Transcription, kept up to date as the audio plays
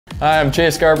Hi, I'm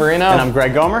Chase Garbarino. And I'm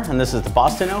Greg Gomer, and this is the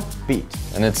BostInno Beat.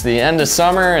 And it's the end of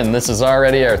summer, and this is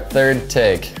already our third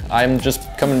take. I'm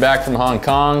just coming back from Hong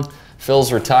Kong.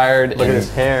 Phil's retired. Look at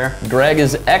his hair. Greg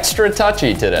is extra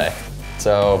touchy today,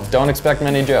 so don't expect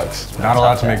many jokes. Not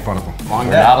allowed to make fun of him. We're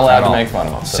not allowed to make fun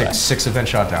of him today. Six event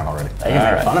shot down already. They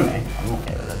can make fun of me. I'm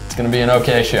okay with it. It's gonna be an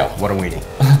okay show. What a weenie.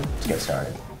 Let's get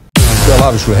started. Well,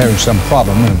 obviously, we're having some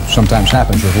problem, and it sometimes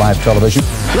happens with live television.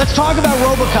 Let's talk about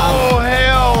RoboCop. Oh,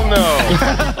 hell no.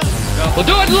 We'll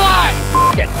do it live.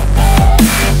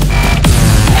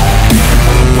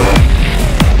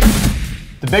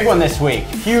 The big one this week,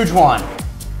 huge one.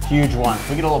 Huge one. Can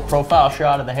we get a little profile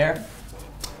shot of the hair?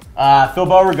 Phil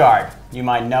Beauregard. You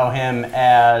might know him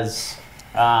as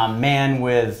a man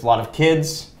with a lot of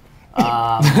kids.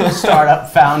 Startup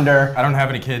founder. I don't have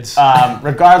any kids.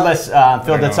 Regardless,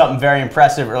 Phil did something very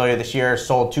impressive earlier this year.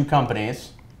 Sold 2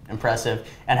 companies, impressive,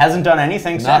 and hasn't done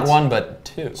anything since. Not one, but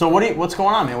 2. So what's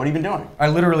going on, man? What have you been doing? I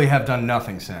literally have done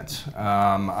nothing since.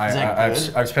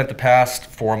 I've spent the past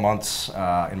 4 months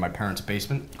in my parents'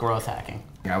 basement. Growth hacking.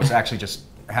 I was actually just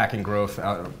hacking growth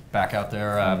back out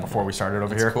there before we started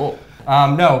over here. That's cool.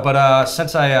 No, but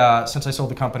since I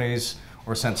sold the companies,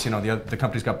 or since the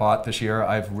companies got bought this year,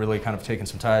 I've really kind of taken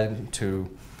some time to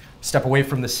step away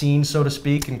from the scene, so to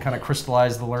speak, and kind of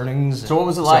crystallize the learnings. So what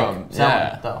was it like?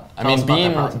 I mean,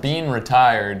 being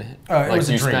retired, like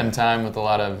you dream. spend time with a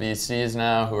lot of VCs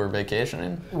now who are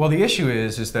vacationing. Well, the issue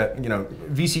is that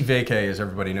VC vacay, as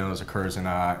everybody knows, occurs in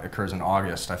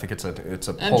August. I think it's a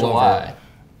And July.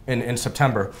 In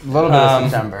September. A little bit of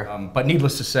September. But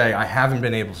needless to say, I haven't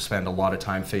been able to spend a lot of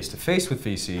time face-to-face with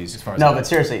VCs. As far as but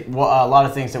seriously, a lot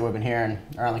of things that we've been hearing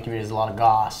around the community is a lot of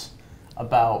goss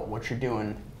about what you're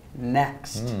doing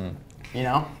next. You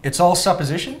know? It's all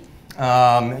supposition.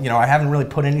 I haven't really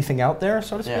put anything out there,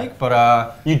 so to speak.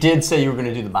 But you did say you were going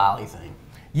to do the Bali thing.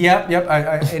 Yep.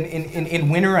 In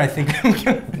winter, I think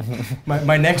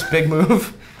my next big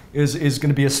move is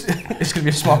going to be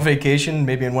a small vacation,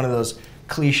 maybe in one of those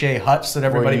cliche huts that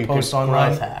everybody posts online.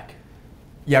 Growth hack.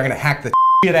 Yeah, I'm gonna hack the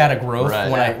shit out of growth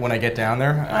when I get down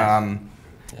there. Nice.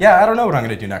 Yeah, I don't know what I'm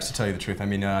gonna do next, to tell you the truth. I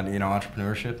mean,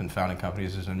 entrepreneurship and founding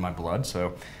companies is in my blood,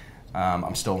 so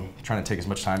I'm still trying to take as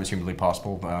much time as humanly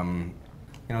possible.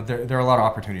 There are a lot of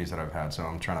opportunities that I've had, so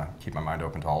I'm trying to keep my mind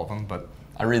open to all of them. But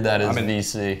I read that as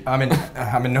VC.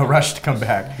 I'm in no rush to come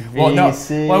back. Well, no,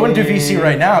 I wouldn't do VC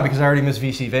right now because I already missed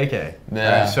VC vacay.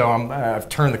 Yeah. So I've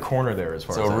turned the corner there as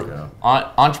far as that goes.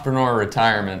 Entrepreneur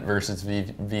retirement versus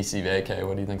VC vacay.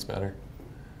 What do you think's better?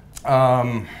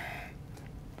 I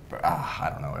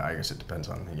don't know. I guess it depends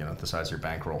on the size of your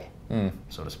bankroll,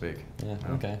 so to speak. Yeah.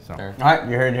 Okay. So. Fair. All right,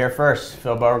 you heard it here first.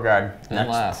 Phil Beauregard,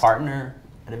 next last. partner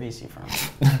at a VC firm.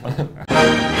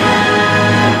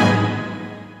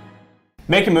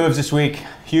 Making moves this week,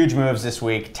 huge moves this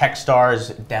week.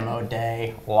 TechStars demo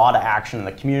day, a lot of action in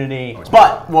the community.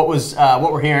 But what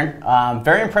we're hearing,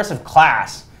 very impressive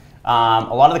class. A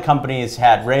lot of the companies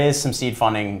had raised some seed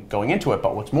funding going into it,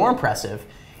 but what's more impressive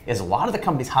is a lot of the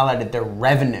companies highlighted their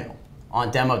revenue on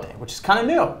demo day, which is kind of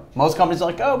new. Most companies are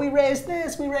like, oh, we raised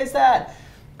this, we raised that.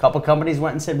 A couple companies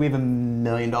went and said we have $1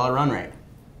 million run rate.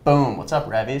 Boom, what's up,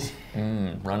 Revies?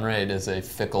 Run rate is a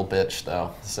fickle bitch,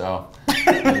 though, so.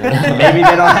 Maybe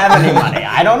they don't have any money.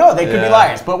 I don't know, they could be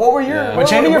liars. But what were your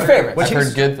favorites? I've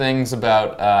heard good things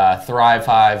about Thrive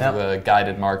Hive, the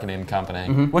guided marketing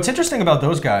company. What's interesting about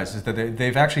those guys is that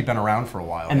they've actually been around for a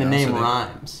while. And the name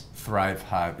rhymes. Thrive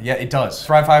Hive. Yeah, it does.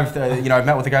 Thrive Hive, I've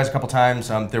met with the guys a couple times.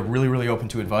 They're really, really open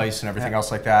to advice and everything else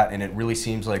like that, and it really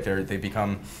seems like they've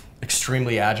become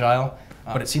extremely agile.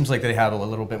 But it seems like they have a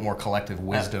little bit more collective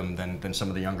wisdom than some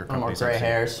of the younger companies. More gray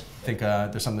hairs. I think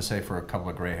there's something to say for a couple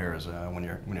of gray hairs when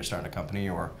you're starting a company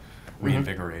or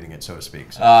reinvigorating it, so to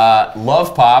speak. So.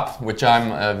 Love Pop, which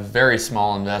I'm a very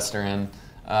small investor in.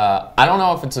 I don't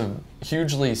know if it's a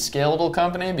hugely scalable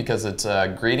company because it's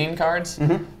greeting cards,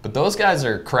 but those guys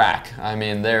are crack. I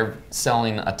mean, they're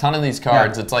selling a ton of these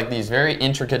cards. It's like these very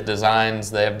intricate designs.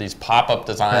 They have these pop-up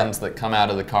designs that come out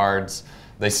of the cards.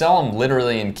 They sell them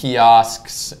literally in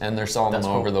kiosks, and they're selling them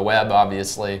over the web,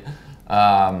 obviously.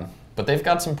 But they've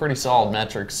got some pretty solid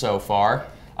metrics so far.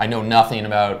 I know nothing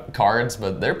about cards,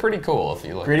 but they're pretty cool if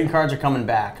you look. Greeting cards are coming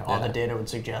back. All the data would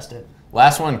suggest it.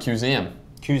 Last one, Qzeum.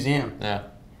 Qzeum. Yeah.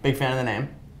 Big fan of the name.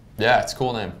 Yeah, it's a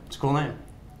cool name. It's a cool name.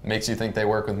 Makes you think they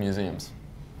work with museums.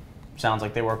 Sounds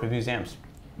like they work with museums.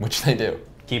 Which they do.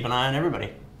 Keep an eye on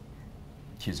everybody.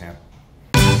 Qzeum.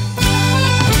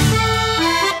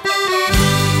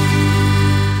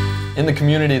 In the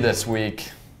community this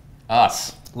week,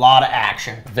 us. A lot of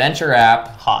action. VENTUREAPP,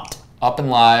 Hot. up and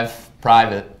live,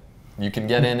 private. You can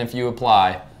get in if you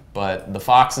apply. but the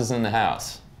fox is in the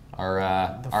house.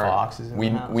 Fox is in the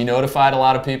house. We notified a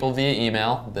lot of people via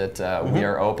email that we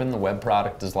are open, the web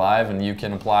product is live, and you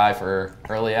can apply for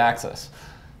early access.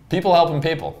 People helping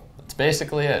people. That's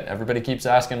basically it. Everybody keeps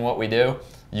asking what we do.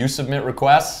 You submit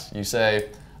requests. You say,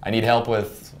 I need help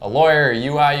with a lawyer,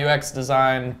 UI, UX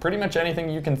design, pretty much anything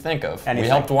you can think of. Anything. We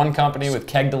helped one company with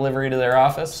keg delivery to their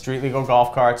office. Street legal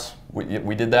golf carts.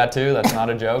 We did that too. That's not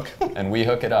a joke. And we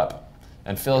hook it up.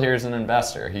 And Phil here is an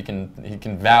investor. He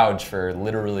can vouch for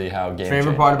literally how game Favorite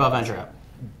changing. part about VentureApp?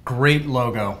 Great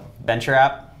logo.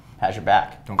 VentureApp has your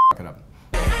back. Don't f it up.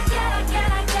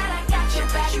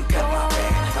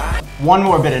 One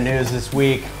more bit of news this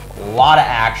week. A lot of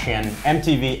action.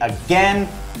 MTV again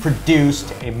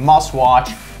produced a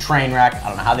must-watch train wreck. I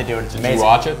don't know how they do it. It's amazing. Did you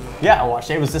watch it? Yeah, I watched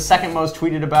it. It was the second most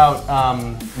tweeted about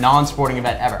non-sporting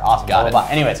event ever. Awesome. Got it. Blah, blah,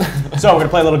 blah. Anyways, so we're gonna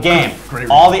play a little game. Great.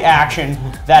 All the action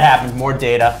that happened, more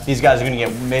data. These guys are gonna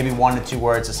get maybe 1 to 2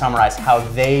 words to summarize how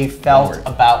they felt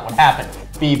about what happened.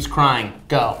 Phoebs crying.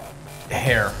 Go.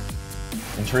 Hair.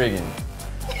 Intriguing.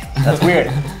 That's weird.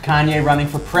 Kanye running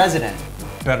for president.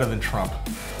 Better than Trump.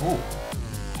 Ooh.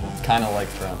 Kind of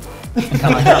like Trump.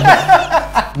 Kind of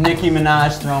like Nicki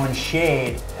Minaj throwing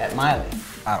shade at Miley.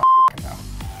 I don't f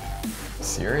know.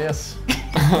 Serious?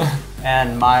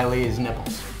 And Miley's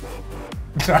nipples.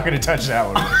 Not gonna touch that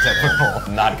one with a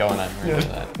 10-foot Not going anywhere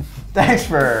with that. Thanks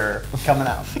for coming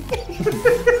out.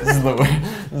 This is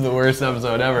the worst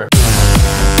episode ever.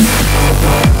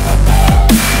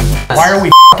 Why are we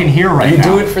f***ing here right We now?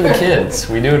 do it for the kids.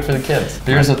 We do it for the kids.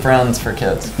 Beers with friends for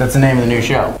kids. That's the name of the new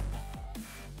show.